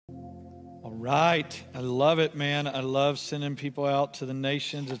All right. I love it, man. I love sending people out to the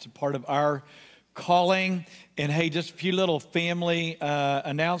nations. It's a part of our calling. And hey, just a few little family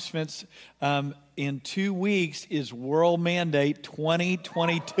announcements. In 2 weeks is World Mandate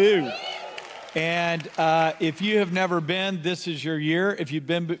 2022. And if you have never been, this is your year. If you've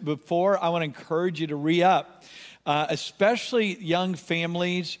been before, I want to encourage you to re-up. Especially young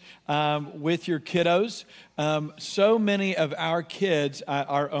families with your kiddos. So many of our kids,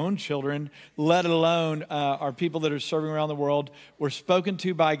 our own children, let alone our people that are serving around the world, were spoken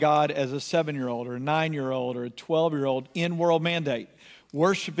to by God as a 7-year-old or a 9-year-old or a 12-year-old in World Mandate,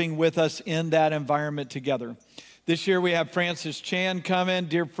 worshiping with us in that environment together. This year we have Francis Chan coming,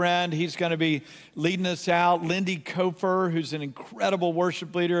 dear friend. He's going to be leading us out. Lindy Kofer, who's an incredible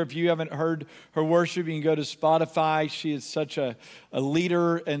worship leader. If you haven't heard her worship, you can go to Spotify. She is such a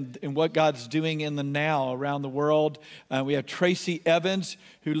leader in what God's doing in the now around the world. We have Tracy Evans,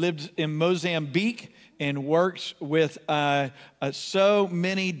 who lives in Mozambique and works with so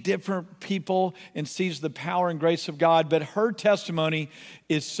many different people and sees the power and grace of God. But her testimony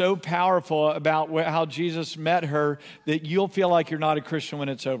is so powerful about how Jesus met her that you'll feel like you're not a Christian when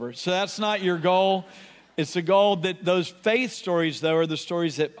it's over. So that's not your goal. It's the goal that those faith stories, though, are the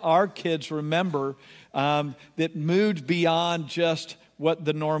stories that our kids remember that moved beyond just what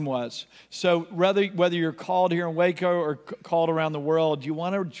the norm was. So whether you're called here in Waco or called around the world, you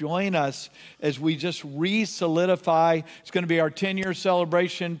want to join us as we just re-solidify. It's going to be our 10-year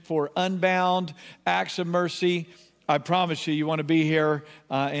celebration for Unbound, Acts of Mercy. I promise you want to be here.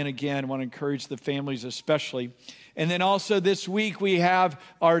 And again, I want to encourage the families especially. And then also this week, we have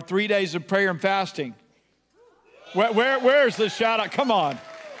our 3 days of prayer and fasting. Where's the shout out? Come on.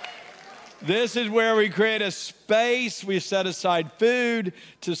 This is where we create a space. We set aside food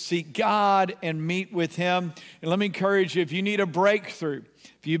to seek God and meet with Him. And let me encourage you, if you need a breakthrough,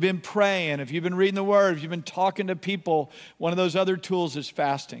 if you've been praying, if you've been reading the Word, if you've been talking to people, one of those other tools is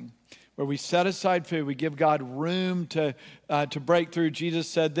fasting, where we set aside food. We give God room to break through. Jesus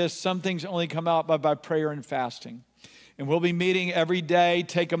said this, some things only come out by prayer and fasting. And we'll be meeting every day.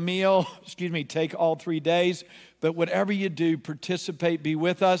 Take a meal, take all 3 days. But whatever you do, participate, be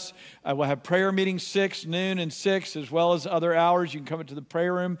with us. We'll have prayer meetings 6, noon and 6, as well as other hours. You can come into the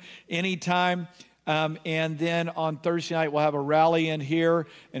prayer room anytime. And then on Thursday night, we'll have a rally in here.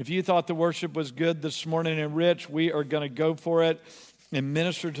 And if you thought the worship was good this morning and rich, we are going to go for it and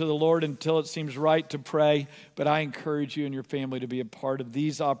minister to the Lord until it seems right to pray. But I encourage you and your family to be a part of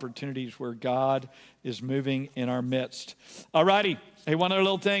these opportunities where God is moving in our midst. All righty. Hey, one other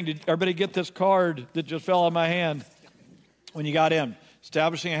little thing. Did everybody get this card that just fell out of my hand when you got in?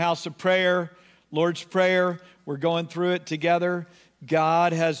 Establishing a house of prayer, Lord's Prayer. We're going through it together.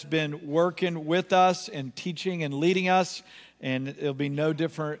 God has been working with us and teaching and leading us, and it'll be no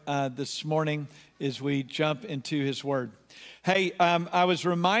different this morning as we jump into His Word. Hey, I was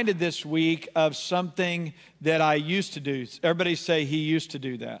reminded this week of something that I used to do. Everybody say, he used to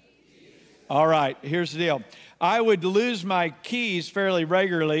do that. All right, here's the deal. I would lose my keys fairly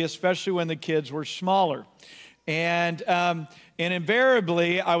regularly, especially when the kids were smaller. And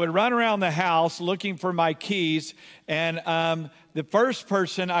invariably, I would run around the house looking for my keys, and the first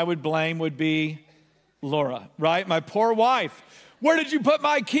person I would blame would be Laura, right? My poor wife. Where did you put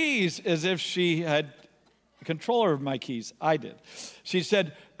my keys? As if she had control over my keys. I did. She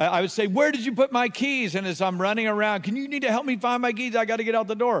said, I would say, where did you put my keys? And as I'm running around, you need to help me find my keys? I got to get out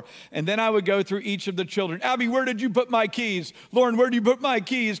the door. And then I would go through each of the children. Abby, where did you put my keys? Lauren, where did you put my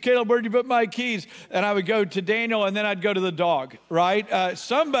keys? Caleb, where did you put my keys? And I would go to Daniel, and then I'd go to the dog, right?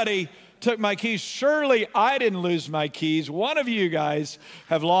 Somebody took my keys. Surely I didn't lose my keys. One of you guys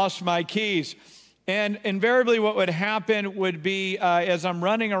have lost my keys. And invariably what would happen would be as I'm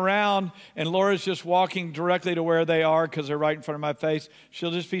running around and Laura's just walking directly to where they are because they're right in front of my face,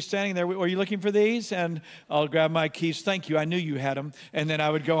 she'll just be standing there. Were you looking for these? And I'll grab my keys. Thank you. I knew you had them. And then I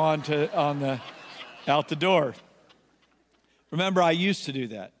would go out the door. Remember, I used to do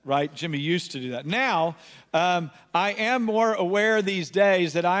that, right? Jimmy used to do that. Now, I am more aware these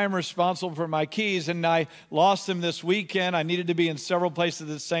days that I am responsible for my keys, and I lost them this weekend. I needed to be in several places at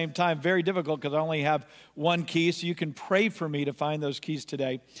the same time. Very difficult because I only have one key, so you can pray for me to find those keys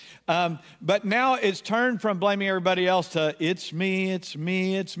today. But now it's turned from blaming everybody else to, it's me,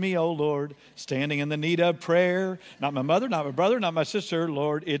 oh Lord, standing in the need of prayer. Not my mother, not my brother, not my sister.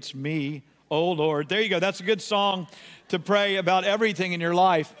 Lord, it's me, oh Lord. There you go. That's a good song to pray about everything in your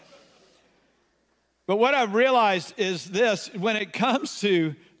life. But what I've realized is this, when it comes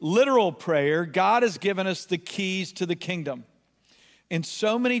to literal prayer, God has given us the keys to the kingdom. And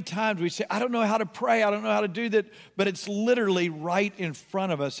so many times we say, I don't know how to pray, I don't know how to do that, but it's literally right in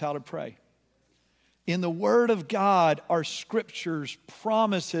front of us how to pray. In the Word of God are scriptures,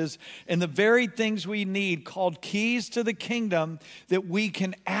 promises, and the very things we need called keys to the kingdom that we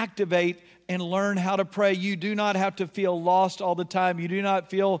can activate and learn how to pray. You do not have to feel lost all the time. You do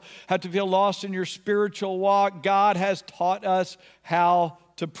not have to feel lost in your spiritual walk. God has taught us how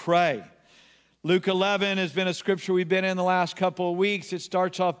to pray. Luke 11 has been a scripture we've been in the last couple of weeks. It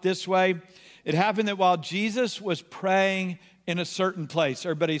starts off this way. It happened that while Jesus was praying in a certain place,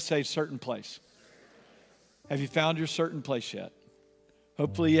 everybody say certain place. Have you found your certain place yet?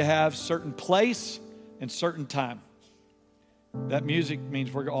 Hopefully you have certain place and certain time. That music means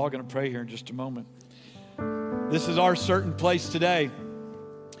we're all going to pray here in just a moment. This is our certain place today.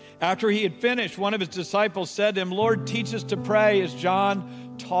 After he had finished, one of his disciples said to him, Lord, teach us to pray as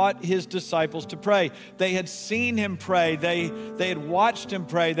John taught his disciples to pray. They had seen him pray. They had watched him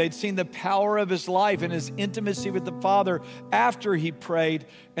pray. They'd seen the power of his life and his intimacy with the Father after he prayed.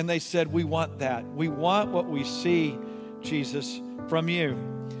 And they said, we want that. We want what we see, Jesus, from you.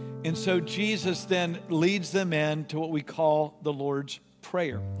 And so Jesus then leads them into what we call the Lord's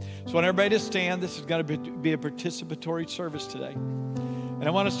Prayer. So I want everybody to stand. This is going to be a participatory service today. And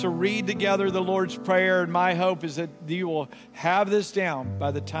I want us to read together the Lord's Prayer. And my hope is that you will have this down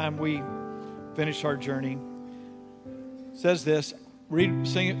by the time we finish our journey. It says this,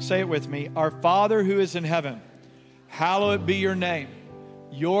 say it with me. Our Father who is in heaven, hallowed be your name.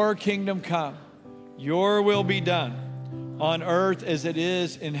 Your kingdom come. Your will be done on earth as it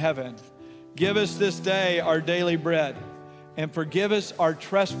is in heaven. Give us this day our daily bread, and forgive us our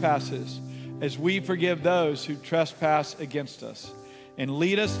trespasses as we forgive those who trespass against us. And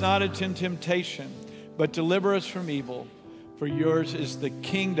lead us not into temptation, but deliver us from evil. For yours is the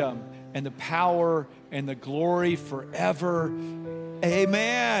kingdom and the power and the glory forever.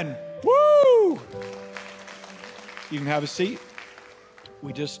 Amen. Woo! You can have a seat.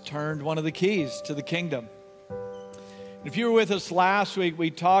 We just turned one of the keys to the kingdom. If you were with us last week,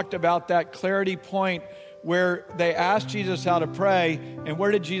 we talked about that clarity point where they asked Jesus how to pray, and where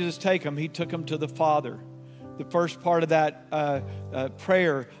did Jesus take them? He took them to the Father. The first part of that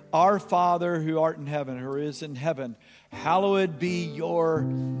prayer, our Father who art in heaven, who is in heaven, hallowed be your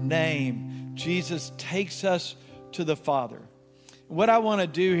name. Jesus takes us to the Father. What I want to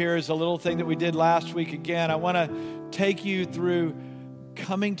do here is a little thing that we did last week again. I want to take you through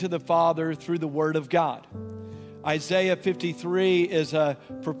coming to the Father through the Word of God. Isaiah 53 is a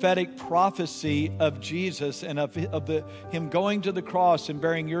prophetic prophecy of Jesus and of him going to the cross and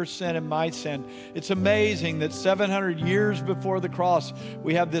bearing your sin and my sin. It's amazing that 700 years before the cross,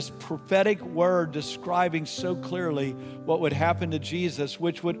 we have this prophetic word describing so clearly what would happen to Jesus,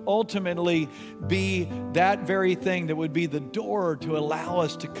 which would ultimately be that very thing that would be the door to allow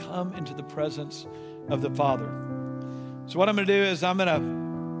us to come into the presence of the Father. So what I'm going to do is I'm going to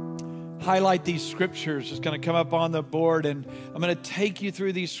highlight these scriptures. It's going to come up on the board, and I'm going to take you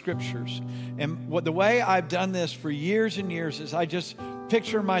through these scriptures. And the way I've done this for years and years is I just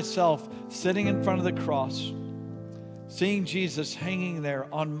picture myself sitting in front of the cross, seeing Jesus hanging there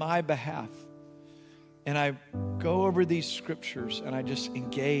on my behalf. And I go over these scriptures and I just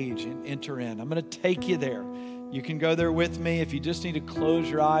engage and enter in. I'm going to take you there. You can go there with me. If you just need to close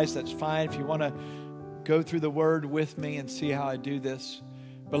your eyes, that's fine. If you want to go through the word with me and see how I do this.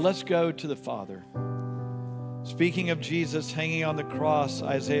 But let's go to the Father. Speaking of Jesus hanging on the cross,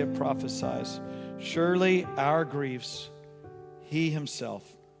 Isaiah prophesies, surely our griefs, he himself.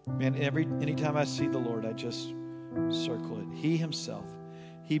 Man, anytime I see the Lord, I just circle it. He himself.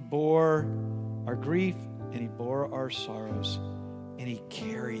 He bore our grief and he bore our sorrows and he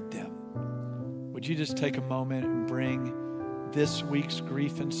carried them. Would you just take a moment and bring this week's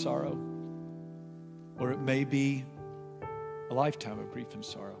grief and sorrow? Or it may be a lifetime of grief and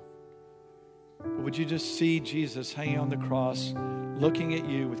sorrow. But would you just see Jesus hanging on the cross, looking at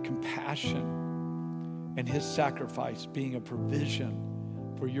you with compassion, and his sacrifice being a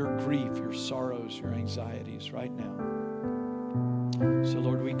provision for your grief, your sorrows, your anxieties right now. So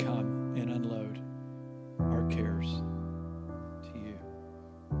Lord, we come and unload our cares to you.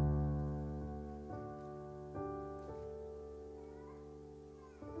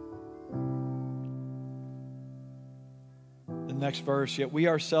 Next verse, yet we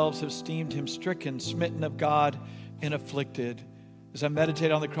ourselves have esteemed him stricken, smitten of God, and afflicted. As I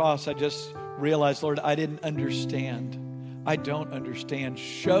meditate on the cross, I just realized, Lord, I didn't understand. I don't understand.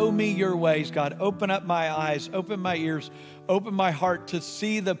 Show me your ways, God. Open up my eyes, open my ears, open my heart to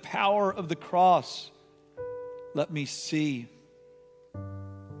see the power of the cross. Let me see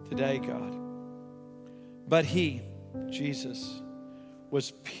today, God. But he, Jesus,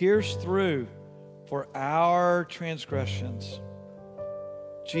 was pierced through for our transgressions.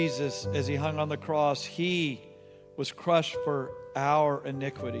 Jesus, as he hung on the cross, he was crushed for our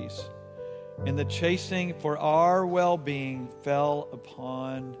iniquities, and the chastening for our well-being fell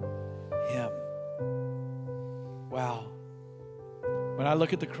upon him. Wow. When I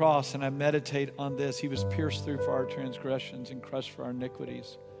look at the cross and I meditate on this, he was pierced through for our transgressions and crushed for our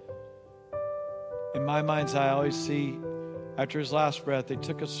iniquities. In my mind's eye, I always see, after his last breath, they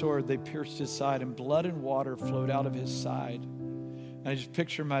took a sword, they pierced his side, and blood and water flowed out of his side. And I just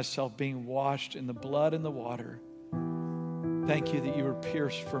picture myself being washed in the blood and the water. Thank you that you were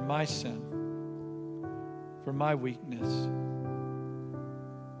pierced for my sin, for my weakness.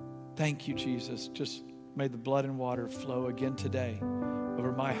 Thank you, Jesus. Just may the blood and water flow again today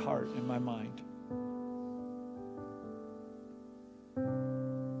over my heart and my mind.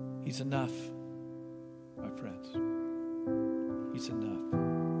 He's enough, my friends. He's enough.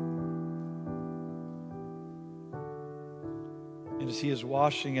 And as he is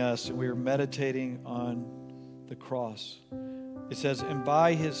washing us and we are meditating on the cross, it says, and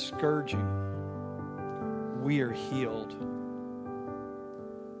by his scourging, we are healed.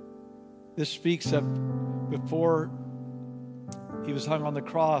 This speaks of before he was hung on the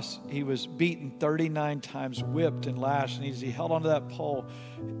cross, he was beaten 39 times, whipped and lashed. And as he held onto that pole,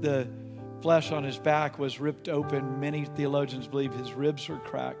 the flesh on his back was ripped open. Many theologians believe his ribs were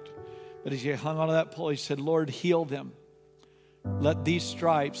cracked. But as he hung onto that pole, he said, Lord, heal them. Let these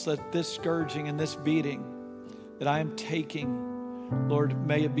stripes, let this scourging and this beating that I am taking, Lord,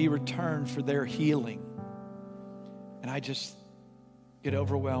 may it be returned for their healing. And I just get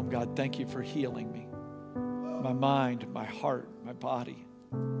overwhelmed. God, thank you for healing me. My mind, my heart, my body.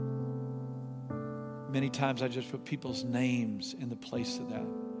 Many times I just put people's names in the place of that.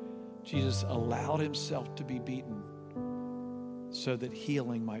 Jesus allowed himself to be beaten so that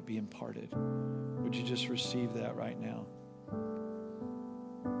healing might be imparted. Would you just receive that right now?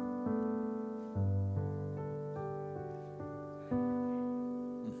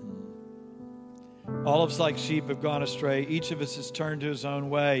 All of us like sheep have gone astray. Each of us has turned to his own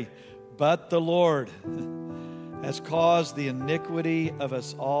way. But the Lord has caused the iniquity of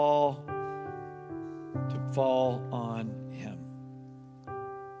us all to fall on him.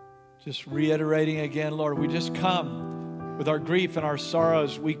 Just reiterating again, Lord, we just come with our grief and our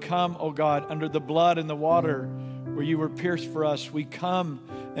sorrows. We come, oh God, under the blood and the water where you were pierced for us. We come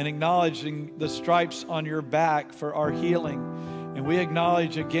and acknowledging the stripes on your back for our healing. And we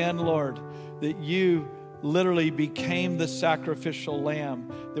acknowledge again, Lord, that you literally became the sacrificial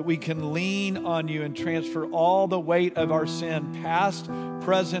lamb, that we can lean on you and transfer all the weight of our sin, past,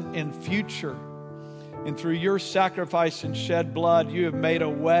 present, and future. And through your sacrifice and shed blood, you have made a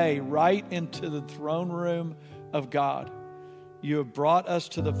way right into the throne room of God. You have brought us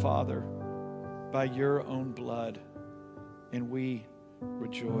to the Father by your own blood, and we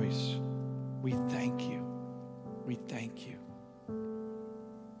rejoice. We thank you. We thank you.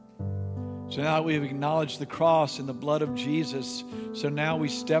 So now we've acknowledged the cross and the blood of Jesus. So now we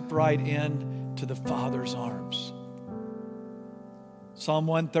step right in to the Father's arms. Psalm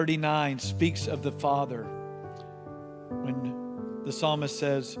 139 speaks of the Father when the psalmist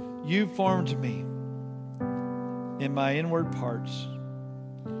says, you formed me in my inward parts.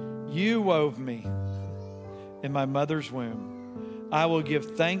 You wove me in my mother's womb. I will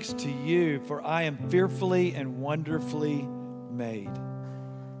give thanks to you, for I am fearfully and wonderfully made.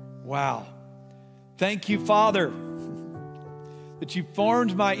 Wow. Thank you, Father, that you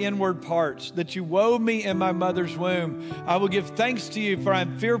formed my inward parts, that you wove me in my mother's womb. I will give thanks to you, for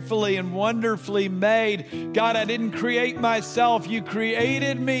I'm fearfully and wonderfully made. God, I didn't create myself. You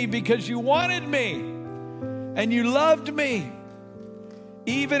created me because you wanted me and you loved me.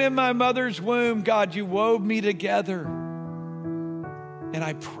 Even in my mother's womb, God, you wove me together. And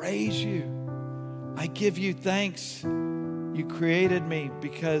I praise you. I give you thanks. You created me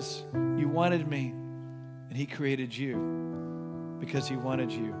because you wanted me. And he created you because he wanted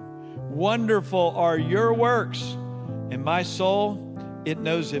you. Wonderful are your works. And my soul, it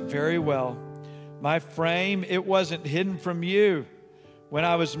knows it very well. My frame, it wasn't hidden from you when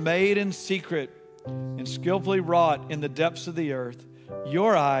I was made in secret and skillfully wrought in the depths of the earth.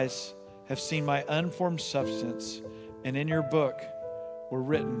 Your eyes have seen my unformed substance, and in your book were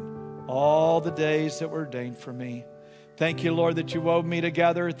written all the days that were ordained for me. Thank you, Lord, that you wove me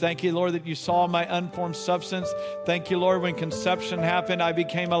together. Thank you, Lord, that you saw my unformed substance. Thank you, Lord, when conception happened, I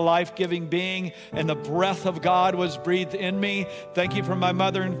became a life-giving being and the breath of God was breathed in me. Thank you for my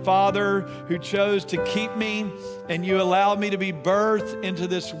mother and father who chose to keep me, and you allowed me to be birthed into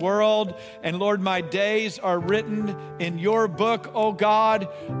this world. And Lord, my days are written in your book, oh God.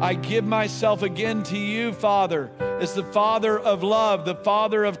 I give myself again to you, Father, is the Father of love, the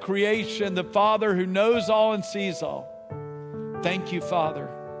Father of creation, the Father who knows all and sees all. Thank you, Father.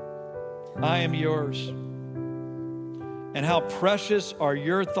 I am yours. And how precious are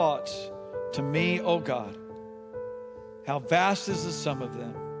your thoughts to me, O God. How vast is the sum of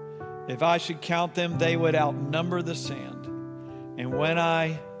them. If I should count them, they would outnumber the sand. And when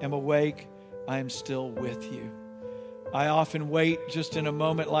I am awake, I am still with you. I often wait just in a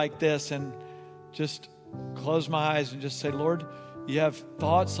moment like this and just close my eyes and just say, Lord, you have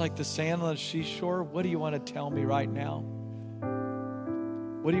thoughts like the sand on the seashore. What do you want to tell me right now?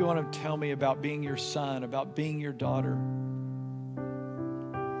 What do you want to tell me about being your son, about being your daughter?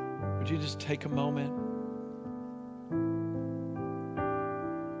 Would you just take a moment?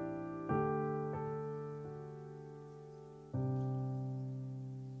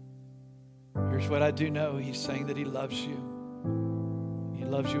 Here's what I do know. He's saying that he loves you. He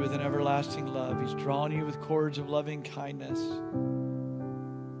loves you with an everlasting love. He's drawn you with cords of loving kindness.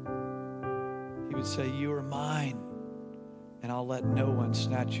 He would say, you are mine, and I'll let no one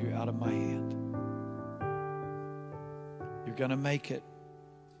snatch you out of my hand. You're going to make it.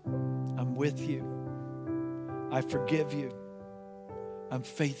 I'm with you. I forgive you. I'm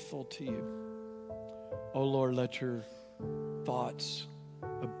faithful to you. Oh Lord, let your thoughts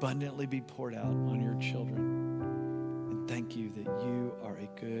abundantly be poured out on your children. And thank you that you are a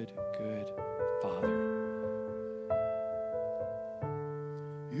good, good Father.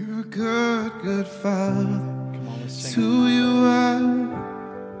 You're a good, good Father. Come on, let's sing. It's who you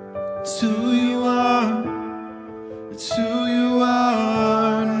are. It's who you are. It's who you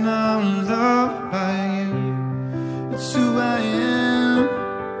are. And I'm loved by you. It's who I am.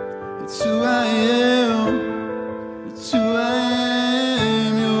 It's who I am. It's who I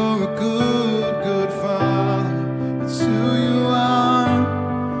am. You're a good, good Father. It's who you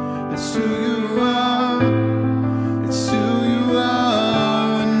are. It's who you are. It's who you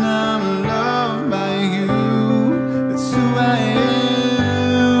are. And I'm loved by you. It's who I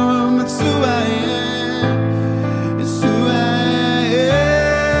am. It's who I am. It's who I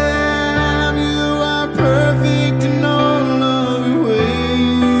am. You are perfect in all of your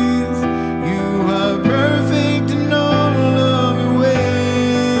ways. You are perfect in all of your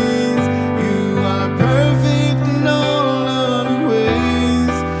ways. You are perfect in all of your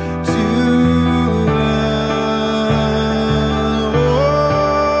ways to us.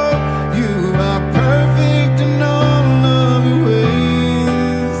 Oh, you are perfect in all of your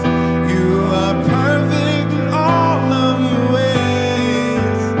ways. You are perfect in all of your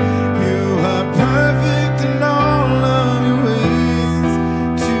ways. You are perfect in all of your ways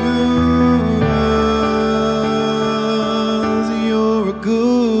to us. You're a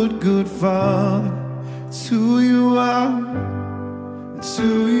good, good Father. It's who you are. It's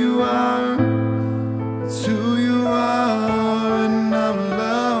who you are. It's who you are. And I'm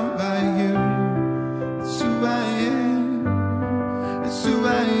loved by you. It's who I am. It's who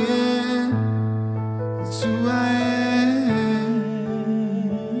I am. It's who I am.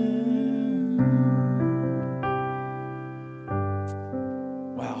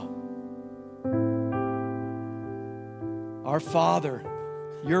 Wow. Our Father,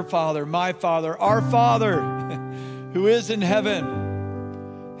 your Father, my Father, our Father who is in heaven,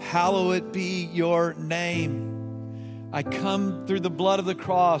 hallowed be your name. I come through the blood of the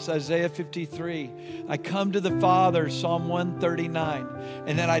cross, Isaiah 53. I come to the Father, Psalm 139.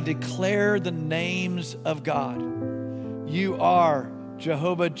 And then I declare the names of God. You are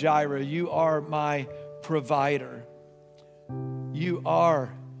Jehovah Jireh. You are my provider. You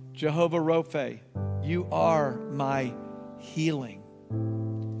are Jehovah Rophe. You are my healing.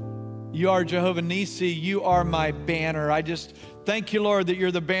 You are Jehovah Nisi. You are my banner. I just thank you, Lord, that you're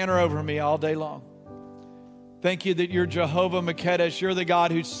the banner over me all day long. Thank you that you're Jehovah Makedesh. You're the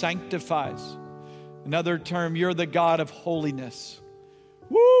God who sanctifies. Another term, you're the God of holiness.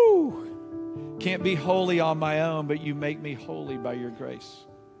 Woo! Can't be holy on my own, but you make me holy by your grace.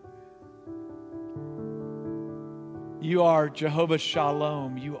 You are Jehovah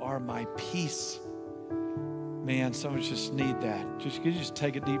Shalom. You are my peace. Man, some of us just need that. Could you just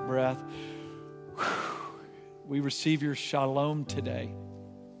take a deep breath? We receive your shalom today.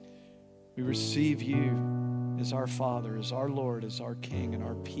 We receive you as our Father, as our Lord, as our King, and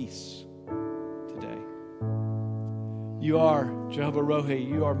our peace today. You are Jehovah Rohi.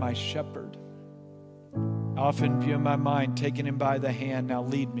 You are my shepherd. I often view in my mind, taking him by the hand, now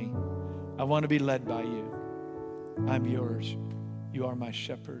lead me. I want to be led by you. I'm yours. You are my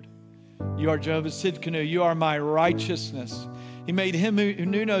shepherd. You are Jehovah Sidkenu. You are my righteousness. He made him who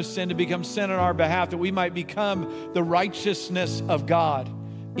knew no sin to become sin on our behalf, that we might become the righteousness of God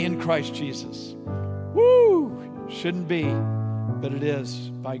in Christ Jesus. Woo! Shouldn't be, but it is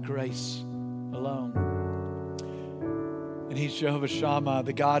by grace alone. And he's Jehovah Shammah,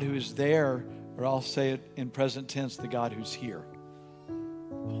 the God who is there, or I'll say it in present tense, the God who's here.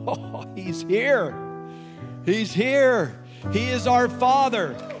 Oh, he's here. He's here. He is our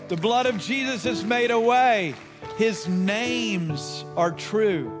Father. The blood of Jesus has made a way. His names are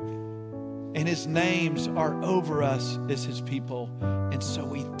true, and his names are over us as his people. And so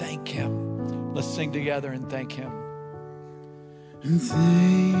we thank him. Let's sing together and thank him. And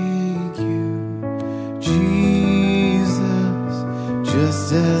thank you, Jesus,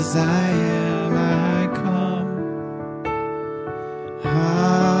 just as I am, I come.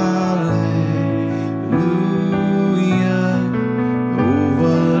 Hallelujah, oh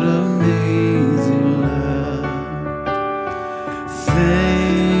what amazing love.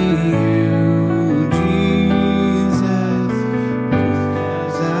 Thank you, Jesus,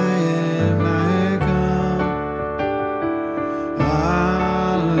 just as I am, I come. Hallelujah,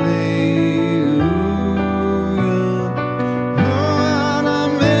 what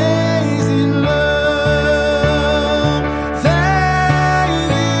amazing love. Thank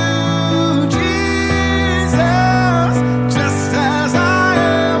you, Jesus, just as I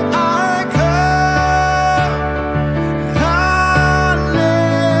am, I come. Hallelujah,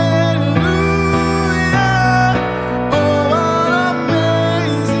 oh what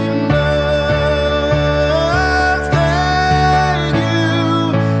amazing love. Thank you,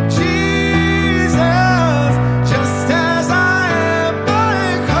 Jesus, just as I am,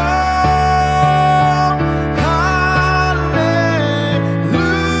 I come. Hallelujah,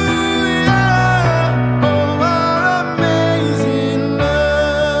 oh what amazing love.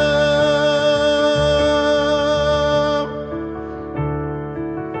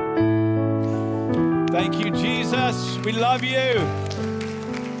 Thank you, Jesus. We love you.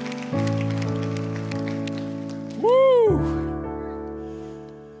 Woo!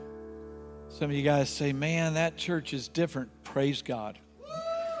 Some of you guys say, man, that church is different. Praise God.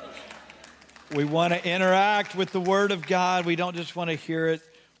 We want to interact with the Word of God. We don't just want to hear it.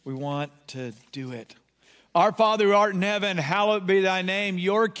 We want to do it. Our Father who art in heaven, hallowed be thy name.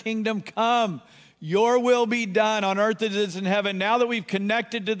 Your kingdom come. Your will be done on earth as it is in heaven. Now that we've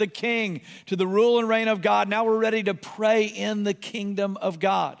connected to the King, to the rule and reign of God, now we're ready to pray in the kingdom of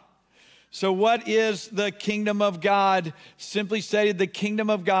God. So what is the kingdom of God? Simply stated, the kingdom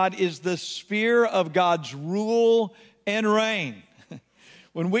of God is the sphere of God's rule and reign.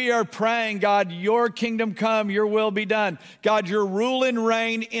 When we are praying, God, your kingdom come, your will be done. God, your rule and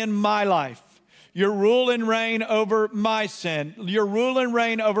reign in my life. Your rule and reign over my sin. Your rule and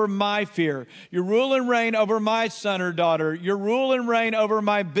reign over my fear. Your rule and reign over my son or daughter. Your rule and reign over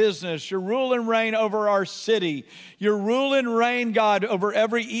my business. Your rule and reign over our city. Your rule and reign, God, over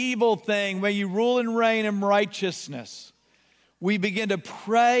every evil thing. May you rule and reign in righteousness. We begin to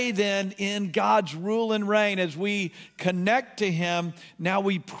pray then in God's rule and reign as we connect to him. Now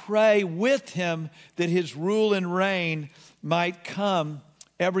we pray with him that his rule and reign might come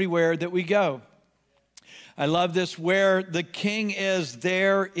everywhere that we go. I love this. Where the king is,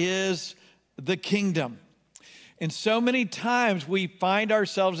 there is the kingdom. And so many times we find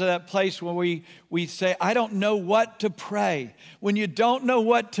ourselves at that place where we say, I don't know what to pray. When you don't know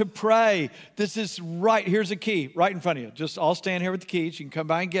what to pray, this is right. Here's a key right in front of you. Just I'll stand here with the keys. You can come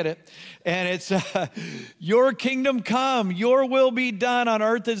by and get it. And it's your kingdom come, your will be done on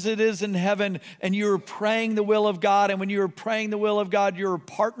earth as it is in heaven. And you're praying the will of God. And when you're praying the will of God, you're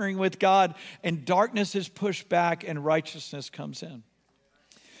partnering with God. And darkness is pushed back and righteousness comes in.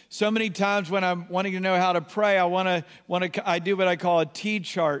 So many times when I'm wanting to know how to pray, I do what I call a T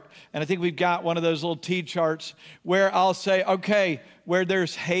chart. And I think we've got one of those little T charts where I'll say, okay, where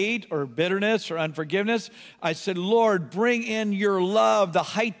there's hate or bitterness or unforgiveness, I said, Lord, bring in your love, the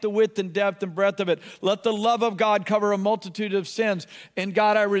height, the width, and depth and breadth of it. Let the love of God cover a multitude of sins. And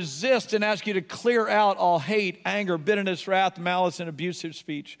God, I resist and ask you to clear out all hate, anger, bitterness, wrath, malice, and abusive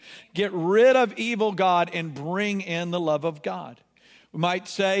speech. Get rid of evil, God, and bring in the love of God. We might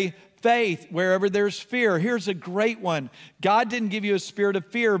say faith wherever there's fear. Here's a great one. God didn't give you a spirit of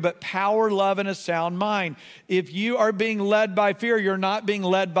fear, but power, love, and a sound mind. If you are being led by fear, you're not being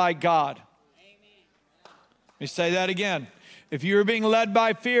led by God. Amen. Let me say that again. If you're being led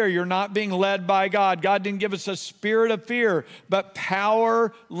by fear, you're not being led by God. God didn't give us a spirit of fear, but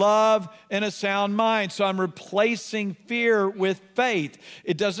power, love, and a sound mind. So I'm replacing fear with faith.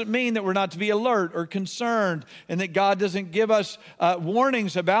 It doesn't mean that we're not to be alert or concerned and that God doesn't give us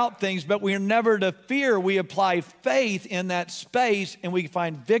warnings about things, but we're never to fear. We apply faith in that space and we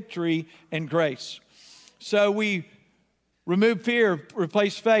find victory and grace. So we Remove fear,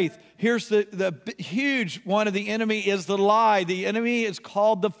 replace faith. Here's the huge one of the enemy is the lie. The enemy is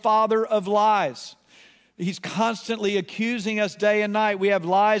called the father of lies. He's constantly accusing us day and night. We have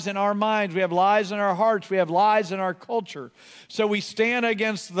lies in our minds. We have lies in our hearts. We have lies in our culture. So we stand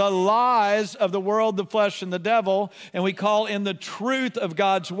against the lies of the world, the flesh, and the devil, and we call in the truth of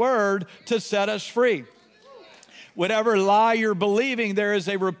God's word to set us free. Whatever lie you're believing, there is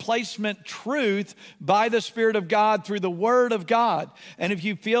a replacement truth by the Spirit of God through the Word of God. And if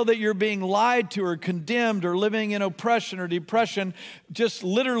you feel that you're being lied to or condemned or living in oppression or depression, just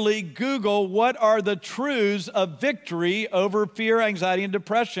literally Google what are the truths of victory over fear, anxiety, and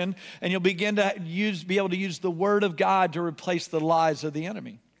depression, and you'll begin to be able to use the Word of God to replace the lies of the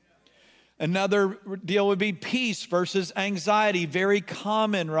enemy. Another deal would be peace versus anxiety. Very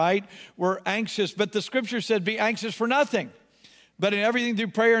common, right? We're anxious, but the scripture said, be anxious for nothing. But in everything through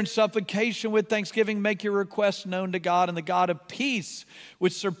prayer and supplication with thanksgiving, make your requests known to God, and the God of peace,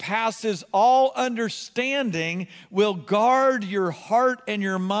 which surpasses all understanding, will guard your heart and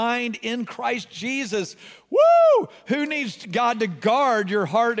your mind in Christ Jesus. Woo! Who needs God to guard your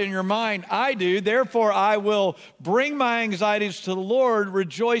heart and your mind? I do. Therefore, I will bring my anxieties to the Lord,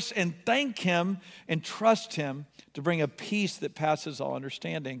 rejoice and thank Him and trust Him to bring a peace that passes all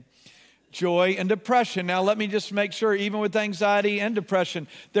understanding. Joy and depression. Now, let me just make sure, even with anxiety and depression,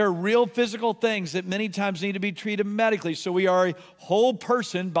 there are real physical things that many times need to be treated medically. So we are a whole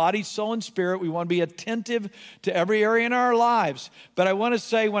person, body, soul, and spirit. We want to be attentive to every area in our lives. But I want to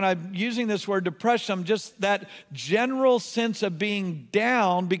say, when I'm using this word depression, I'm just that general sense of being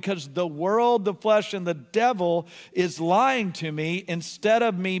down because the world, the flesh, and the devil is lying to me instead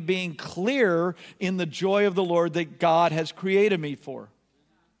of me being clear in the joy of the Lord that God has created me for.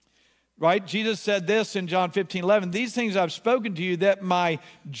 Right? Jesus said this in John 15:11, these things I've spoken to you that my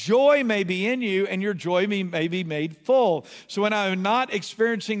joy may be in you and your joy may be made full. So when I'm not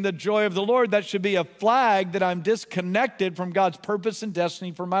experiencing the joy of the Lord, that should be a flag that I'm disconnected from God's purpose and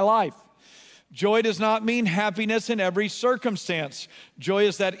destiny for my life. Joy does not mean happiness in every circumstance. Joy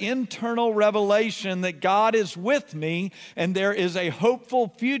is that internal revelation that God is with me and there is a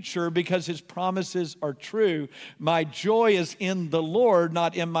hopeful future because His promises are true. My joy is in the Lord,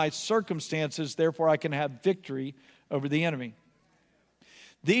 not in my circumstances. Therefore, I can have victory over the enemy.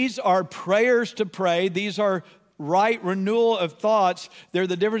 These are prayers to pray. These are right renewal of thoughts. They're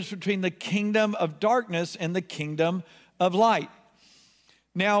the difference between the kingdom of darkness and the kingdom of light.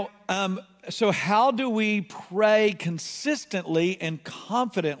 Now, so how do we pray consistently and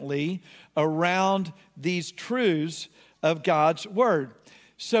confidently around these truths of God's word?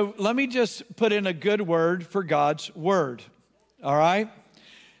 So let me just put in a good word for God's word, all right?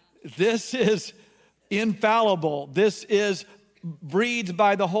 This is infallible. This is breathed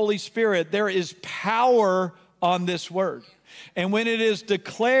by the Holy Spirit. There is power on this word. And when it is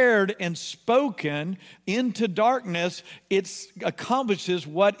declared and spoken into darkness, it accomplishes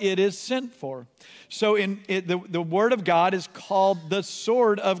what it is sent for. So the word of God is called the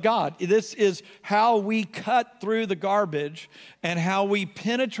sword of God. This is how we cut through the garbage and how we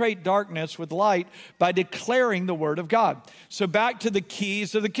penetrate darkness with light by declaring the word of God. So back to the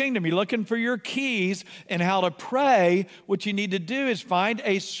keys of the kingdom. You're looking for your keys and how to pray. What you need to do is find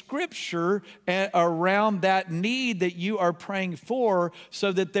a scripture around that need that you are praying for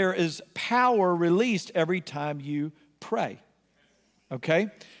so that there is power released every time you pray. Okay?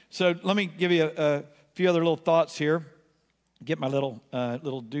 So let me give you a few other little thoughts here. Get my little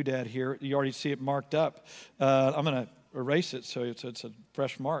doodad here. You already see it marked up. I'm going to erase it so it's a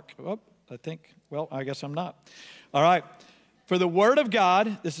fresh mark. Oh, I guess I'm not. All right. For the word of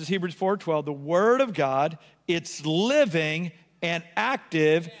God, this is Hebrews 4:12, the word of God, it's living and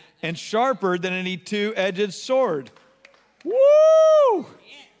active and sharper than any two-edged sword. Woo!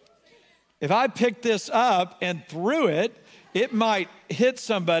 If I picked this up and threw it, it might hit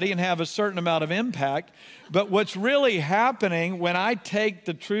somebody and have a certain amount of impact. But what's really happening when I take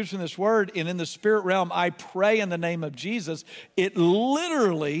the truths from this word and in the spirit realm, I pray in the name of Jesus, it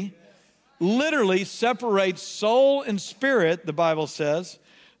literally separates soul and spirit, the Bible says,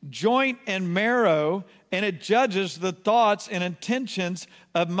 joint and marrow, and it judges the thoughts and intentions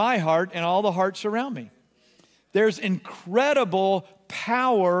of my heart and all the hearts around me. There's incredible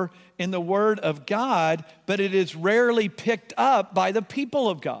power in the word of God, but it is rarely picked up by the people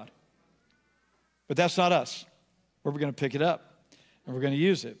of God. But that's not us. We're going to pick it up and we're going to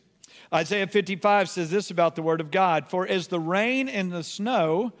use it. Isaiah 55 says this about the word of God, For as the rain and the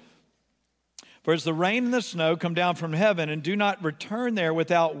snow come down from heaven and do not return there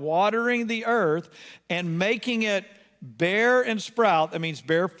without watering the earth and making it bear and sprout, that means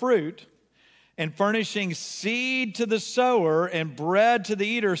bear fruit, and furnishing seed to the sower and bread to the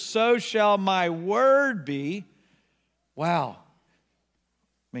eater, so shall my word be. Wow.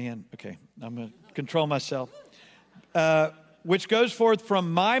 Man, okay, I'm going to control myself. Which goes forth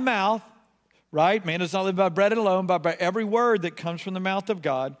from my mouth, right? Man does not live by bread alone, but by every word that comes from the mouth of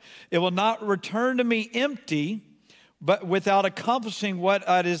God. It will not return to me empty, but without accomplishing what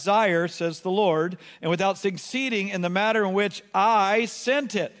I desire, says the Lord, and without succeeding in the matter in which I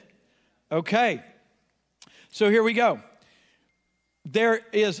sent it. Okay, so here we go. There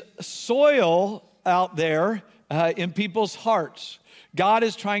is soil out there in people's hearts. God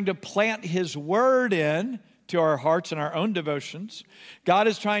is trying to plant his word in to our hearts and our own devotions. God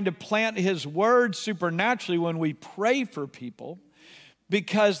is trying to plant his word supernaturally when we pray for people,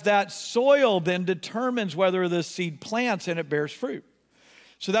 because that soil then determines whether the seed plants and it bears fruit.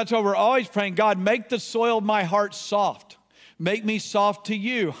 So that's why we're always praying, God, make the soil of my heart soft. Make me soft to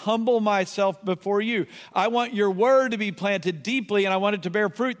you. Humble myself before you. I want your word to be planted deeply, and I want it to bear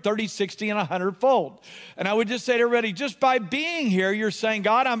fruit 30, 60, and 100-fold. And I would just say to everybody, just by being here, you're saying,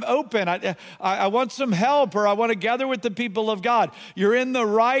 God, I'm open. I want some help, or I want to gather with the people of God. You're in the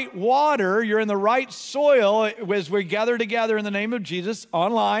right water. You're in the right soil as we gather together in the name of Jesus,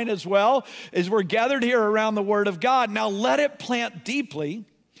 online as well, as we're gathered here around the word of God. Now let it plant deeply.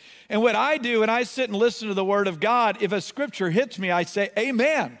 And what I do when I sit and listen to the word of God, if a scripture hits me, I say,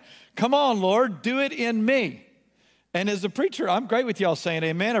 amen. Come on, Lord, do it in me. And as a preacher, I'm great with y'all saying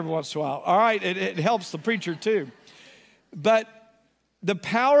amen every once in a while. All right, it helps the preacher too. But the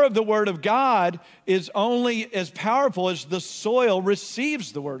power of the word of God is only as powerful as the soil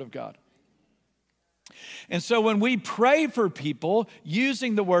receives the word of God. And so when we pray for people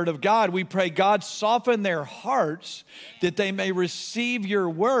using the word of God, we pray, God, soften their hearts that they may receive your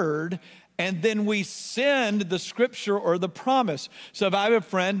word, and then we send the scripture or the promise. So if I have a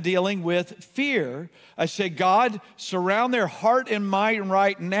friend dealing with fear, I say, God, surround their heart and mind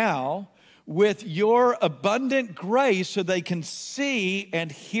right now with your abundant grace so they can see and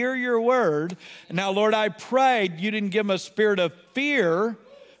hear your word. And now, Lord, I prayed you didn't give them a spirit of fear,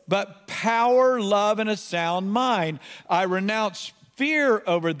 but power, love, and a sound mind. I renounce fear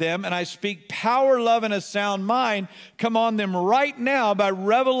over them, and I speak power, love, and a sound mind come on them right now by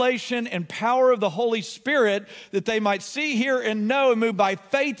revelation and power of the Holy Spirit, that they might see, hear, and know and move by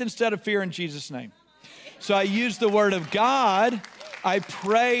faith instead of fear in Jesus' name. So I used the word of God. I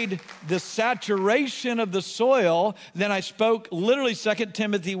prayed the saturation of the soil. Then I spoke literally 2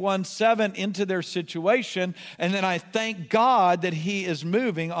 Timothy 1:7 into their situation. And then I thank God that he is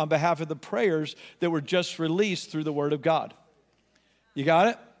moving on behalf of the prayers that were just released through the word of God. You got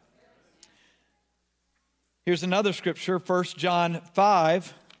it? Here's another scripture, 1 John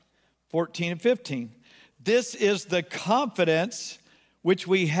 5:14 and 15. This is the confidence which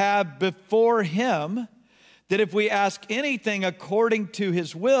we have before him, that if we ask anything according to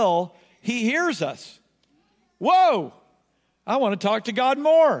his will, he hears us. Whoa, I want to talk to God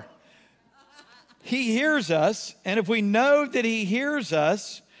more. He hears us, and if we know that he hears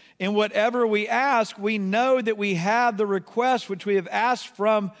us in whatever we ask, we know that we have the request which we have asked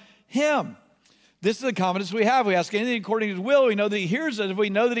from him. This is the confidence we have. We ask anything according to his will, we know that he hears us. If we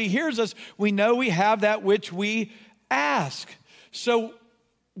know that he hears us, we know we have that which we ask. So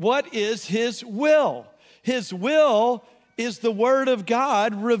what is his will? His will is the word of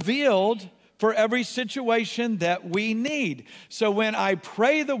God revealed for every situation that we need. So when I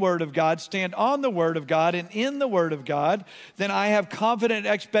pray the word of God, stand on the word of God and in the word of God, then I have confident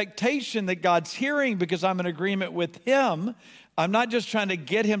expectation that God's hearing, because I'm in agreement with him. I'm not just trying to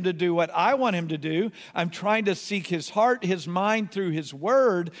get him to do what I want him to do. I'm trying to seek his heart, his mind through his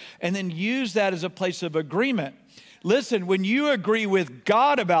word, and then use that as a place of agreement. Listen, when you agree with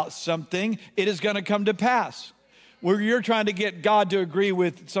God about something, it is going to come to pass. Where you're trying to get God to agree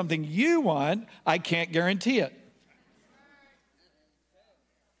with something you want, I can't guarantee it.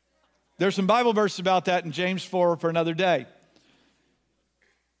 There's some Bible verses about that in James 4 for another day.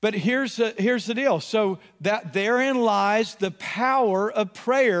 But here's the deal. So that therein lies the power of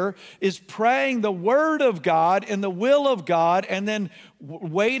prayer, is praying the word of God and the will of God, and then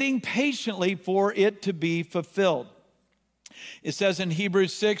waiting patiently for it to be fulfilled. It says in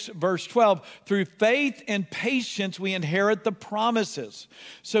Hebrews 6, verse 12, through faith and patience we inherit the promises.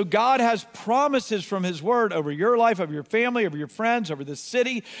 So God has promises from his word over your life, over your family, over your friends, over the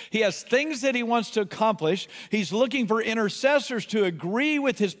city. He has things that he wants to accomplish. He's looking for intercessors to agree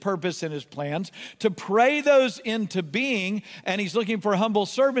with his purpose and his plans, to pray those into being, and he's looking for humble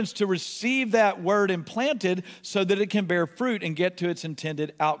servants to receive that word implanted so that it can bear fruit and get to its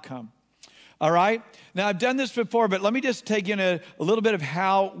intended outcome. All right? Now, I've done this before, but let me just take in a little bit of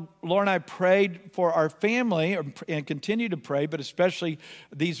how Laura and I prayed for our family and continue to pray, but especially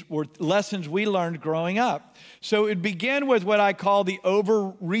these were lessons we learned growing up. So it began with what I call the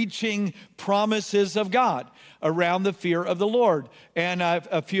overreaching promises of God around the fear of the Lord. And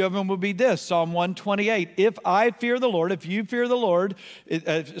a few of them would be this, Psalm 128. If I fear the Lord, if you fear the Lord,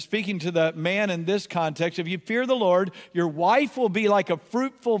 speaking to the man in this context, if you fear the Lord, your wife will be like a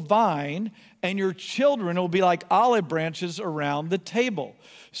fruitful vine, and your children will be like olive branches around the table.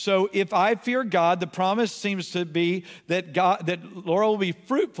 So if I fear God, the promise seems to be that Laura will be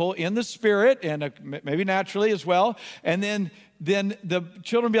fruitful in the spirit and maybe naturally as well. And then the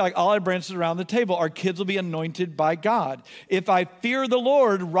children will be like olive branches around the table. Our kids will be anointed by God. If I fear the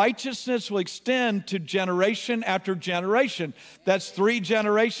Lord, righteousness will extend to generation after generation. That's 3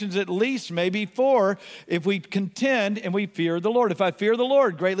 generations at least, maybe 4, if we contend and we fear the Lord. If I fear the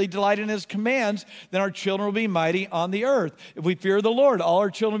Lord, greatly delight in his commands, then our children will be mighty on the earth. If we fear the Lord, all our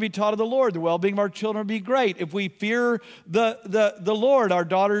children will be taught of the Lord. The well-being of our children will be great. If we fear the Lord, our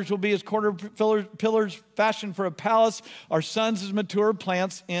daughters will be as corner pillars fashioned for a palace, our sons as mature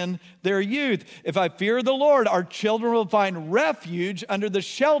plants in their youth. If I fear the Lord, our children will find refuge under the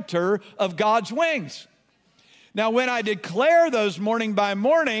shelter of God's wings. Now, when I declare those morning by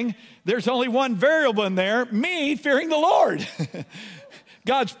morning, there's only one variable in there, me fearing the Lord.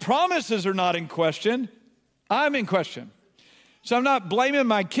 God's promises are not in question. I'm in question. So I'm not blaming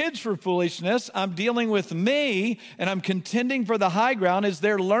my kids for foolishness. I'm dealing with me, and I'm contending for the high ground as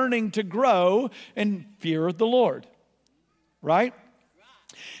they're learning to grow and fear the Lord. Right?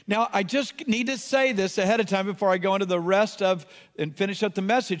 Now, I just need to say this ahead of time before I go into the rest of and finish up the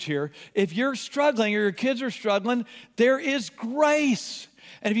message here. If you're struggling or your kids are struggling, there is grace.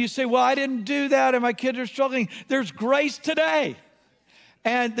 And if you say, well, I didn't do that and my kids are struggling, there's grace today.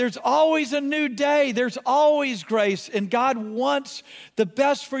 And there's always a new day. There's always grace. And God wants the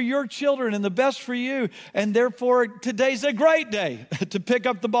best for your children and the best for you. And therefore, today's a great day to pick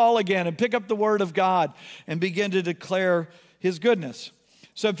up the ball again and pick up the word of God and begin to declare his goodness.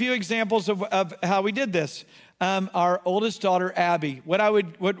 So a few examples of how we did this. Our oldest daughter, Abby,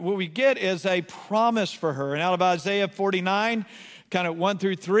 what we get is a promise for her. And out of Isaiah 49, kind of 1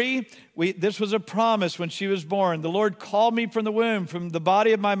 through 3, this was a promise when she was born. The Lord called me from the womb, from the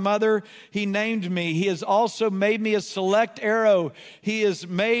body of my mother. He named me. He has also made me a select arrow. He has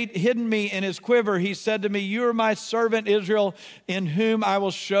hidden me in his quiver. He said to me, you are my servant Israel, in whom I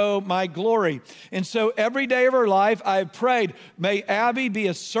will show my glory. And so every day of her life, I have prayed, may Abby be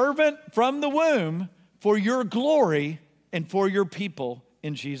a servant from the womb for your glory and for your people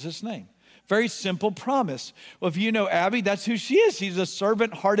in Jesus' name. Very simple promise. Well, if you know Abby, that's who she is. She's a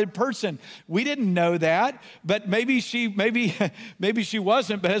servant-hearted person. We didn't know that, but maybe she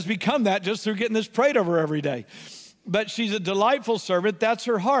wasn't, but has become that just through getting this prayed over every day. But she's a delightful servant. That's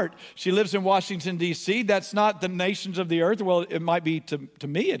her heart. She lives in Washington, D.C. That's not the nations of the earth. Well, it might be to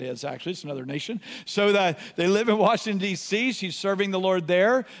me it is, actually. It's another nation. So that they live in Washington, D.C. She's serving the Lord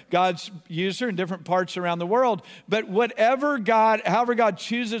there. God's used her in different parts around the world. But however God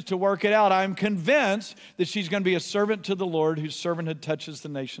chooses to work it out, I'm convinced that she's going to be a servant to the Lord whose servanthood touches the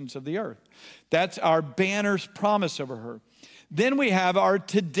nations of the earth. That's our banner's promise over her. Then we have our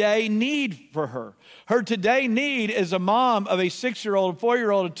today need for her. Her today need as a mom of a 6-year-old, a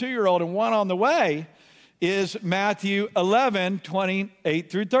 4-year-old, a 2-year-old, and one on the way is Matthew 11, 28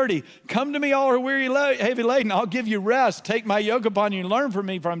 through 30. Come to me, all who are weary, heavy laden. I'll give you rest. Take my yoke upon you and learn from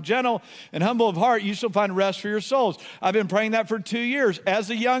me, for I'm gentle and humble of heart. You shall find rest for your souls. I've been praying that for 2 years. As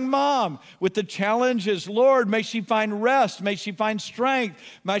a young mom with the challenges, Lord, may she find rest. May she find strength.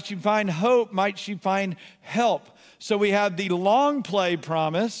 Might she find hope. Might she find help. So we have the long play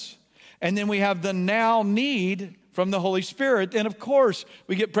promise, and then we have the now need from the Holy Spirit. And of course,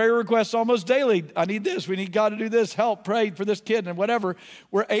 we get prayer requests almost daily. I need this. We need God to do this. Help, pray for this kid and whatever.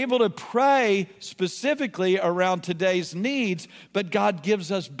 We're able to pray specifically around today's needs, but God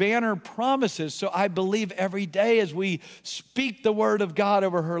gives us banner promises. So I believe every day as we speak the word of God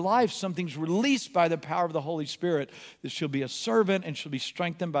over her life, something's released by the power of the Holy Spirit, that she'll be a servant and she'll be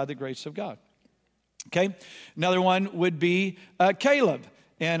strengthened by the grace of God. Okay, another one would be Caleb.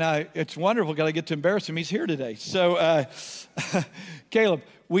 And it's wonderful, got to get to embarrass him. He's here today. So Caleb,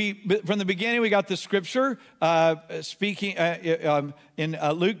 from the beginning, we got the scripture speaking in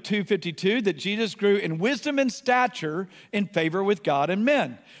Luke 2:52 that Jesus grew in wisdom and stature in favor with God and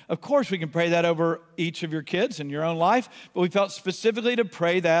men. Of course, we can pray that over each of your kids in your own life, but we felt specifically to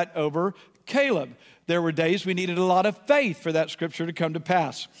pray that over Caleb. There were days we needed a lot of faith for that scripture to come to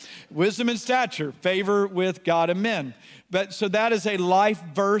pass. Wisdom and stature, favor with God and men. So that is a life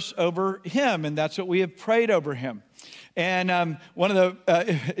verse over him, and that's what we have prayed over him. And one of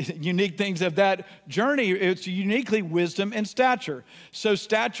the unique things of that journey, it's uniquely wisdom and stature. So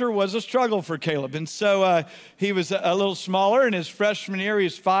stature was a struggle for Caleb. And so he was a little smaller. In his freshman year, he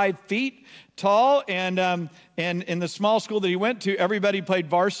was 5 feet tall. And in the small school that he went to, everybody played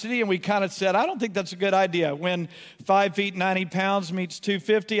varsity. And we kind of said, I don't think that's a good idea. When 5 feet, 90 pounds meets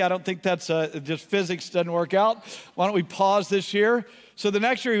 250, I don't think that's just physics doesn't work out. Why don't we pause this year? So the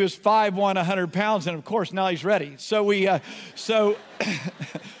next year he was 5'1", 100 pounds, and of course now he's ready. So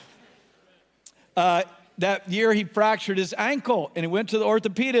that year he fractured his ankle, and he went to the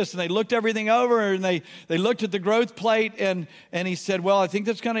orthopedist, and they looked everything over, and they looked at the growth plate, and he said, well, I think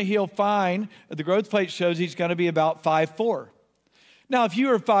that's going to heal fine. The growth plate shows he's going to be about 5'4". Now, if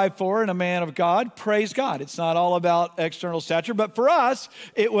you are 5'4" and a man of God, praise God. It's not all about external stature, but for us,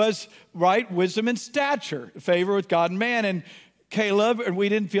 it was right wisdom and stature, favor with God and man. And Caleb, and we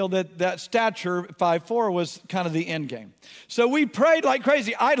didn't feel that stature, 5'4", was kind of the end game. So we prayed like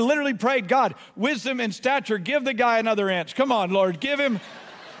crazy. I literally prayed, God, wisdom and stature, give the guy another inch. Come on, Lord, give him.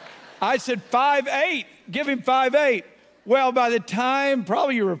 I said 5'8", give him 5'8". Well, by the time,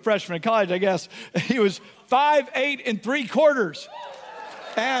 probably you were a freshman in college, I guess, he was 5'8 3/4.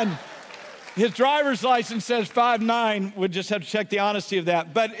 And his driver's license says 5'9". We'd just have to check the honesty of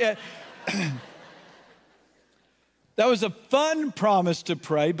that. But that was a fun promise to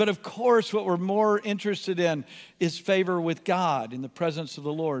pray, but of course what we're more interested in is favor with God in the presence of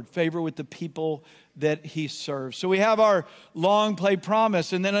the Lord, favor with the people that he serves. So we have our long play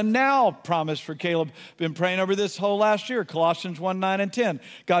promise and then a now promise for Caleb. Been praying over this whole last year, Colossians 1:9 and 10.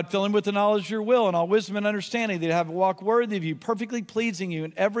 God, fill him with the knowledge of your will and all wisdom and understanding, that he have a walk worthy of you, perfectly pleasing you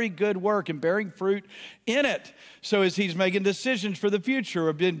in every good work and bearing fruit in it. So as he's making decisions for the future,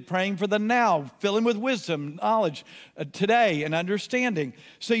 we've been praying for the now, fill him with wisdom, knowledge today and understanding.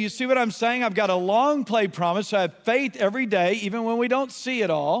 So you see what I'm saying? I've got a long play promise. So I have faith every day, even when we don't see it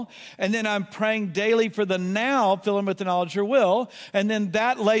all. And then I'm praying daily for the now, fill him with the knowledge of your will. And then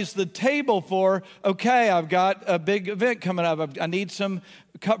that lays the table for, okay, I've got a big event coming up. I need some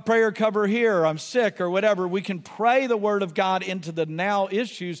prayer cover here, or I'm sick or whatever. We can pray the word of God into the now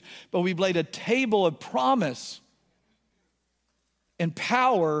issues, but we've laid a table of promise and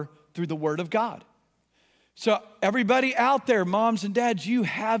power through the word of God. So everybody out there, moms and dads, you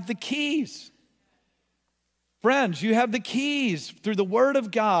have the keys. Friends, you have the keys through the word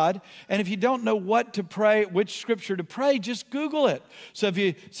of God. And if you don't know what to pray, which scripture to pray, just Google it. So if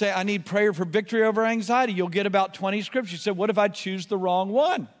you say, I need prayer for victory over anxiety, you'll get about 20 scriptures. You say, what if I choose the wrong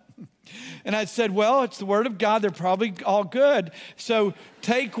one? And I said, well, it's the word of God. They're probably all good. So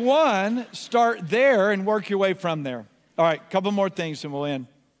take one, start there, and work your way from there. All right, a couple more things and we'll end.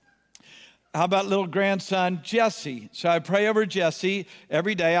 How about little grandson Jesse? So I pray over Jesse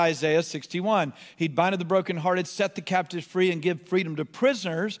every day, Isaiah 61. He'd bind up the brokenhearted, set the captives free, and give freedom to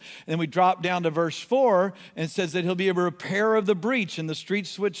prisoners. And then we drop down to verse 4, and it says that he'll be a repairer of the breach in the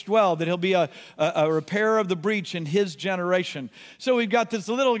streets which dwell, that he'll be a repairer of the breach in his generation. So we've got this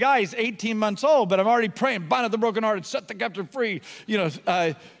little guy, he's 18 months old, but I'm already praying, bind up the brokenhearted, set the captive free,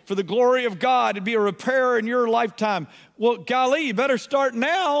 for the glory of God, to be a repairer in your lifetime. Well, golly, you better start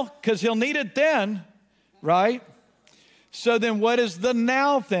now because he'll need it then, right? So then what is the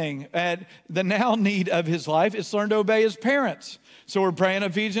now thing? The now need of his life is learn to obey his parents. So we're praying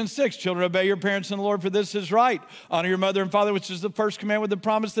Ephesians 6, children, obey your parents in the Lord, for this is right. Honor your mother and father, which is the first commandment with the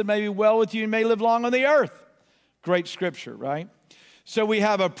promise that may be well with you and may live long on the earth. Great scripture, right? So we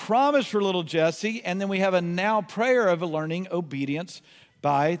have a promise for little Jesse, and then we have a now prayer of learning obedience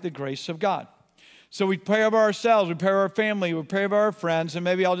by the grace of God. So we pray over ourselves, we pray over our family, we pray over our friends, and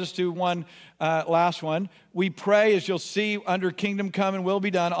maybe I'll just do one last one. We pray, as you'll see under Kingdom Come and Will Be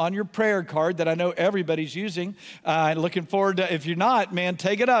Done on your prayer card that I know everybody's using. Looking forward to, if you're not, man,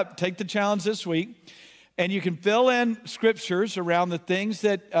 take it up. Take the challenge this week. And you can fill in scriptures around the things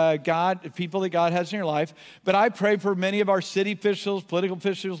that people that God has in your life. But I pray for many of our city officials, political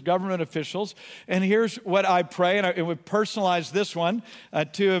officials, government officials. And here's what I pray, and we personalize this one.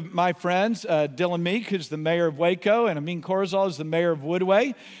 Two of my friends, Dylan Meek, who's the mayor of Waco, and Amin Corazal is the mayor of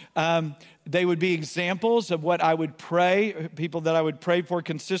Woodway. They would be examples of what I would pray, people that I would pray for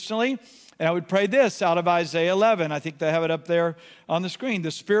consistently. And I would pray this out of Isaiah 11. I think they have it up there on the screen.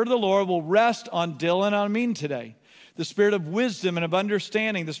 The Spirit of the Lord will rest on Dylan and on Amin today, the spirit of wisdom and of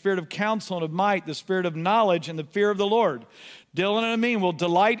understanding, the spirit of counsel and of might, the spirit of knowledge and the fear of the Lord. Dylan and Amin will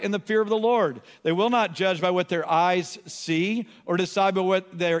delight in the fear of the Lord. They will not judge by what their eyes see or decide by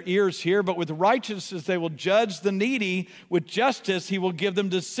what their ears hear, but with righteousness they will judge the needy. With justice he will give them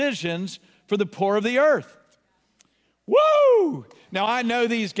decisions for the poor of the earth. Woo! Now I know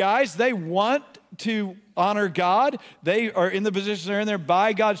these guys, they want to honor God. They are in the position they're in there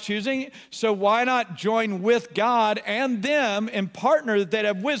by God's choosing. So why not join with God and them and partner that they'd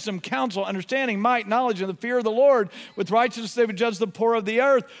have wisdom, counsel, understanding, might, knowledge, and the fear of the Lord. With righteousness they would judge the poor of the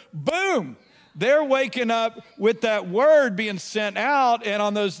earth. Boom! They're waking up with that word being sent out, and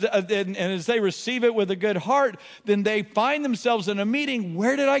on those, and as they receive it with a good heart, then they find themselves in a meeting.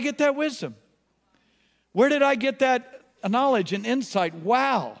 Where did I get that wisdom? Where did I get that knowledge and insight?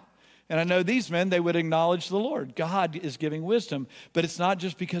 Wow. And I know these men, they would acknowledge the Lord. God is giving wisdom, but it's not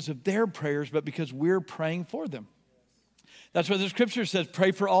just because of their prayers, but because we're praying for them. That's what the scripture says,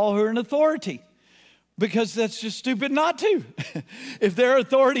 pray for all who are in authority, because that's just stupid not to. If they're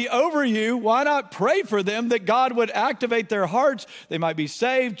authority over you, why not pray for them that God would activate their hearts? They might be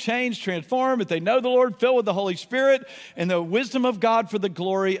saved, changed, transformed, if they know the Lord, filled with the Holy Spirit and the wisdom of God for the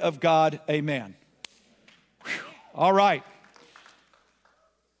glory of God. Amen. Whew. All right.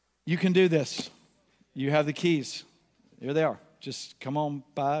 You can do this. You have the keys. Here they are. Just come on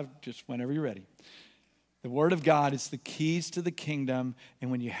by just whenever you're ready. The Word of God is the keys to the kingdom.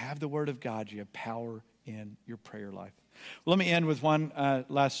 And when you have the Word of God, you have power in your prayer life. Well, let me end with one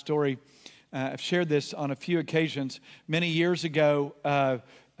last story. I've shared this on a few occasions. Many years ago,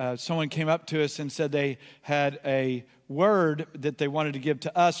 someone came up to us and said they had a word that they wanted to give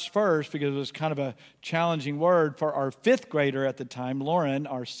to us first because it was kind of a challenging word for our 5th grader at the time, Lauren,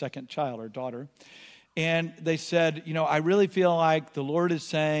 our second child, our daughter. And they said, you know, I really feel like the Lord is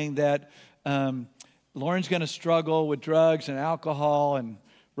saying that Lauren's going to struggle with drugs and alcohol and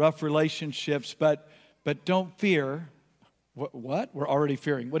rough relationships, but don't fear. What? We're already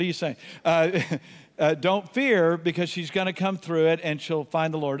fearing. What are you saying? Don't fear, because she's going to come through it and she'll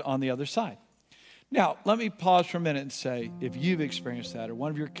find the Lord on the other side. Now, let me pause for a minute and say, if you've experienced that or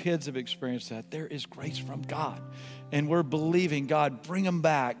one of your kids have experienced that, there is grace from God. And we're believing, God, bring them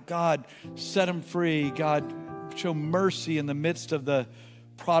back. God, set them free. God, show mercy in the midst of the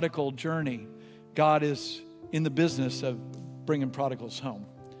prodigal journey. God is in the business of bringing prodigals home.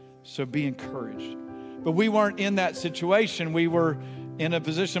 So be encouraged. But we weren't in that situation. We were in a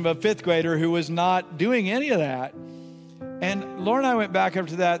position of a 5th grader who was not doing any of that. And Laura and I went back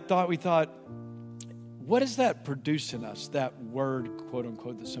after that, we thought, what does that produce in us, that word, quote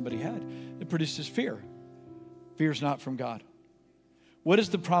unquote, that somebody had? It produces fear. Fear is not from God. What is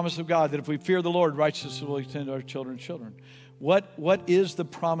the promise of God? That if we fear the Lord, righteousness will extend to our children's children. What is the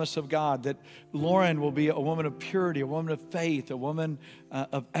promise of God? That Lauren will be a woman of purity, a woman of faith, a woman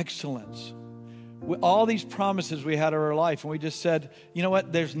of excellence. All these promises we had in our life, and we just said, you know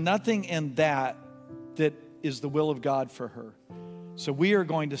what? There's nothing in that is the will of God for her. So we are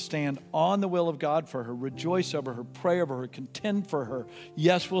going to stand on the will of God for her, rejoice over her, pray over her, contend for her.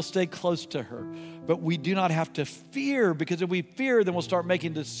 Yes, we'll stay close to her, but we do not have to fear, because if we fear, then we'll start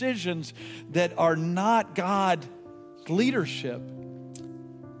making decisions that are not God's leadership.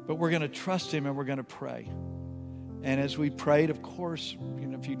 But we're going to trust Him and we're going to pray. And as we prayed, of course, you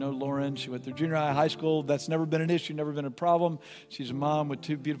know, if you know Lauren, she went through junior high school. That's never been an issue, never been a problem. She's a mom with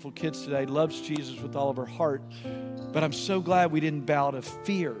 2 beautiful kids today, loves Jesus with all of her heart. But I'm so glad we didn't bow to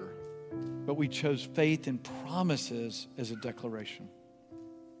fear, but we chose faith and promises as a declaration.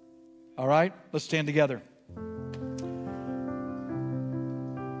 All right, let's stand together.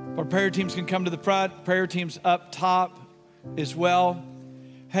 Our prayer teams can come to the front. Prayer teams up top as well.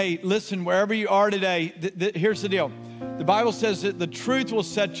 Hey, listen, wherever you are today, here's the deal. The Bible says that the truth will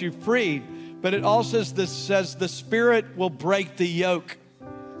set you free, but it also says the Spirit will break the yoke.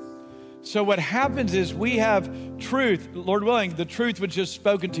 So what happens is we have truth. Lord willing, the truth was just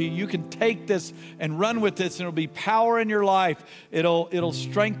spoken to you. You can take this and run with this, and it'll be power in your life. It'll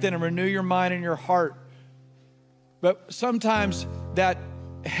strengthen and renew your mind and your heart. But sometimes that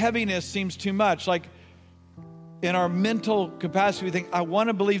heaviness seems too much. Like, in our mental capacity, we think, I want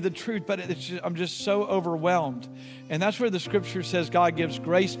to believe the truth, but I'm just so overwhelmed. And that's where the scripture says God gives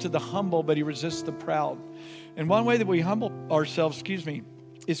grace to the humble, but He resists the proud. And one way that we humble ourselves,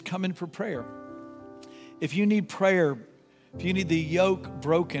 is coming for prayer. If you need prayer, if you need the yoke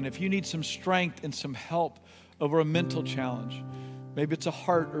broken, if you need some strength and some help over a mental challenge, maybe it's a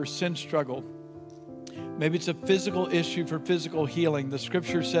heart or sin struggle, Maybe it's a physical issue for physical healing. The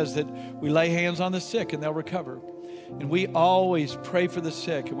scripture says that we lay hands on the sick and they'll recover. And we always pray for the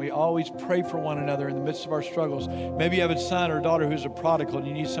sick, and we always pray for one another in the midst of our struggles. Maybe you have a son or a daughter who's a prodigal, and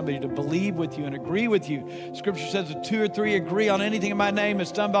you need somebody to believe with you and agree with you. Scripture says that 2 or 3 agree on anything in my name,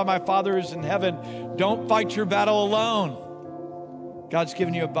 it's done by my Father who's in heaven. Don't fight your battle alone. God's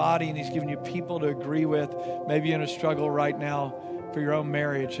given you a body, and he's given you people to agree with. Maybe you're in a struggle right now for your own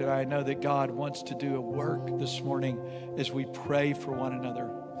marriage, and I know that God wants to do a work this morning as we pray for one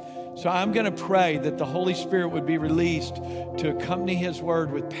another. So I'm going to pray that the Holy Spirit would be released to accompany his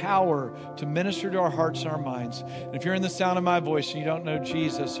word with power to minister to our hearts and our minds. And if you're in the sound of my voice and you don't know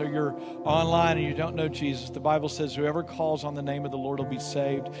Jesus, or you're online and you don't know Jesus, the Bible says whoever calls on the name of the Lord will be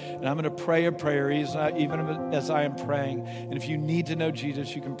saved. And I'm going to pray a prayer even as I am praying. And if you need to know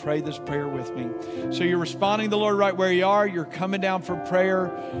Jesus, you can pray this prayer with me. So you're responding to the Lord right where you are, you're coming down for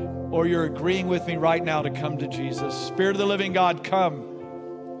prayer, or you're agreeing with me right now to come to Jesus. Spirit of the living God, come.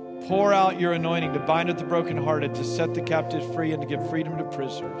 Pour out your anointing to bind up the brokenhearted, to set the captives free, and to give freedom to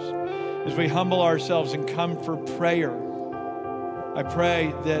prisoners. As we humble ourselves and come for prayer, I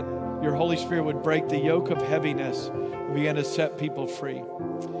pray that your Holy Spirit would break the yoke of heaviness and begin to set people free.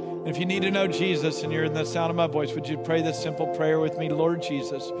 And if you need to know Jesus and you're in the sound of my voice, would you pray this simple prayer with me? Lord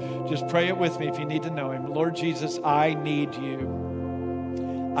Jesus, just pray it with me if you need to know him. Lord Jesus, I need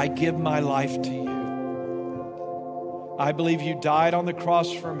you. I give my life to you. I believe you died on the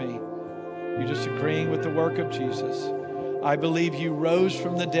cross for me. You're just agreeing with the work of Jesus. I believe you rose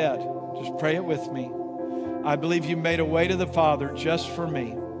from the dead. Just pray it with me. I believe you made a way to the Father just for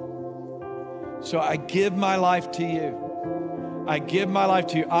me. So I give my life to you. I give my life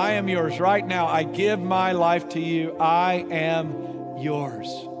to you. I am yours right now. I give my life to you. I am yours.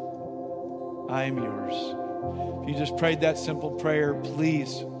 I am yours. If you just prayed that simple prayer,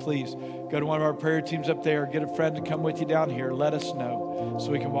 please, please go to one of our prayer teams up there. Get a friend to come with you down here. Let us know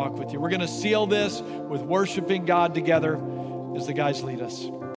so we can walk with you. We're going to seal this with worshiping God together as the guys lead us.